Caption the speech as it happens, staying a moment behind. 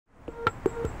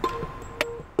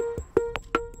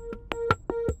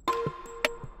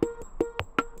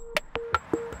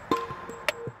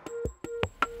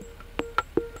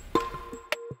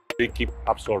keep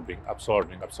absorbing.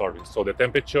 So the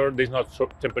temperature, there's not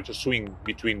temperature swing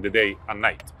between the day and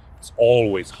night. It's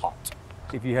always hot.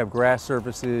 If you have grass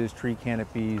surfaces, tree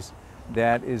canopies,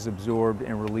 that is absorbed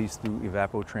and released through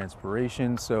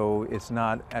evapotranspiration, so it's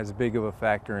not as big of a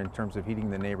factor in terms of heating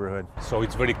the neighborhood. So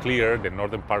it's very clear the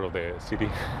northern part of the city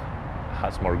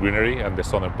has more greenery and the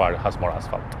southern part has more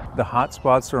asphalt. The hot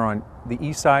spots are on the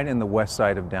east side and the west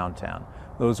side of downtown.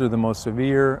 Those are the most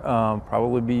severe,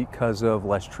 probably because of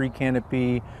less tree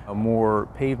canopy, more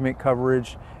pavement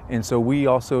coverage. And so we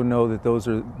also know that those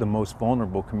are the most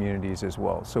vulnerable communities as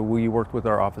well. So we worked with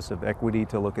our Office of Equity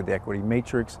to look at the equity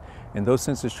matrix, and those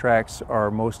census tracts are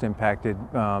most impacted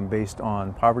based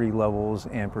on poverty levels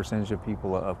and percentage of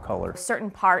people of color.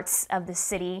 Certain parts of the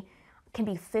city can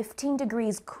be 15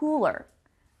 degrees cooler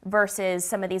versus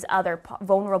some of these other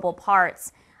vulnerable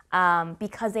parts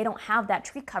because they don't have that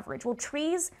tree coverage. Well,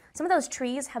 trees, some of those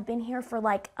trees have been here for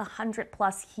like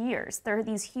 100+ years. They're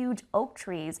these huge oak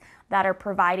trees that are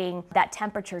providing that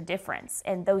temperature difference,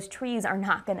 and those trees are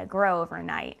not going to grow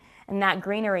overnight, and that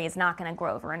greenery is not going to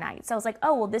grow overnight. So I was like,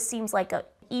 oh, well, this seems like an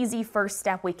easy first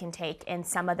step we can take in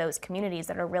some of those communities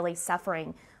that are really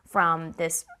suffering from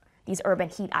these urban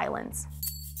heat islands.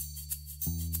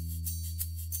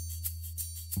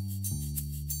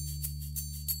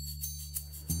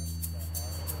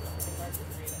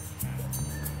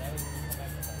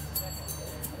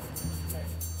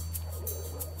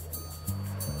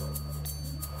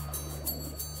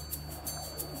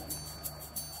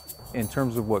 In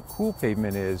terms of what cool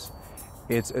pavement is,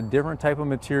 it's a different type of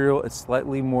material. It's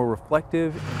slightly more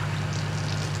reflective.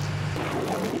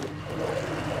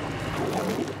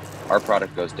 Our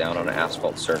product goes down on an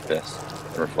asphalt surface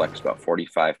and reflects about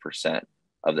 45%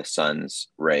 of the sun's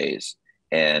rays.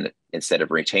 And instead of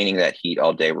retaining that heat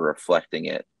all day, we're reflecting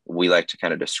it. We like to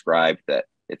kind of describe that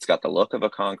it's got the look of a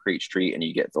concrete street, and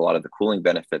you get a lot of the cooling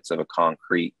benefits of a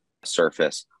concrete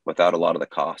surface without a lot of the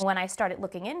cost. When I started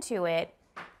looking into it,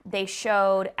 they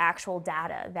showed actual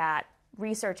data that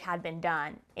research had been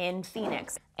done in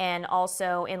Phoenix and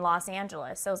also in Los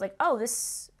Angeles. So I was like, oh,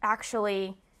 this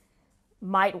actually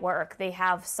might work. They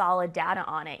have solid data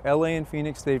on it. LA and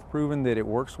Phoenix, they've proven that it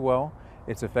works well.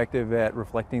 It's effective at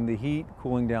reflecting the heat,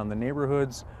 cooling down the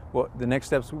neighborhoods. Well, the next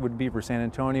steps would be for San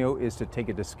Antonio is to take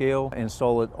it to scale,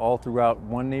 install it all throughout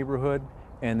one neighborhood,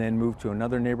 and then move to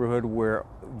another neighborhood where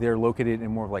they're located in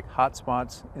more of like hot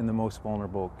spots in the most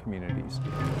vulnerable communities.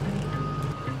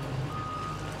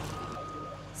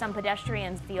 Some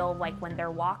pedestrians feel like when they're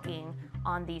walking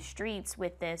on these streets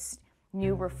with this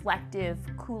new reflective,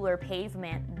 cooler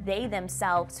pavement, they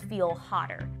themselves feel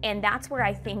hotter. And that's where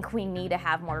I think we need to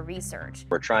have more research.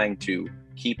 We're trying to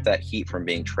keep that heat from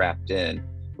being trapped in.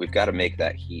 We've got to make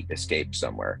that heat escape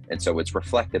somewhere. And so it's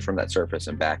reflected from that surface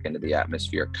and back into the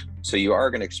atmosphere. So you are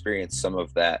going to experience some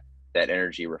of that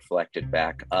energy reflected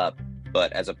back up,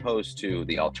 but as opposed to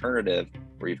the alternative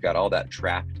where you've got all that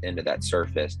trapped into that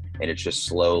surface and it's just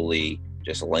slowly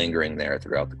just lingering there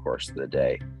throughout the course of the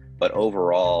day. But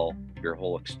overall, your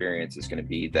whole experience is going to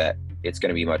be that it's going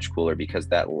to be much cooler because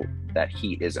that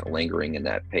heat isn't lingering in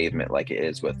that pavement like it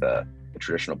is with a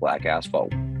traditional black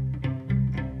asphalt.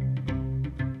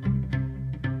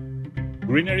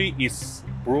 Greenery is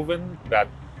proven that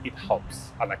it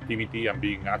helps an activity and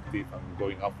being active and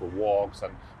going out for walks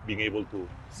and being able to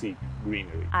see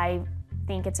greenery. I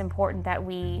think it's important that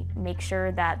we make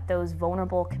sure that those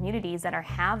vulnerable communities that are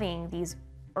having these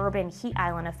urban heat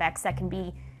island effects that can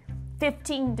be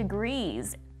 15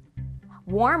 degrees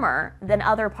warmer than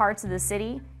other parts of the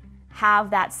city have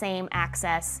that same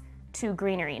access to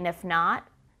greenery. And if not,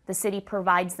 the city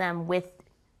provides them with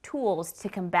tools to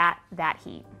combat that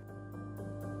heat.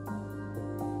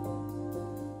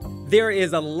 There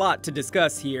is a lot to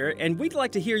discuss here, and we'd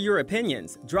like to hear your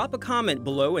opinions. Drop a comment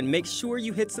below and make sure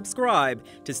you hit subscribe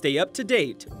to stay up to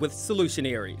date with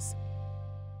Solutionaries.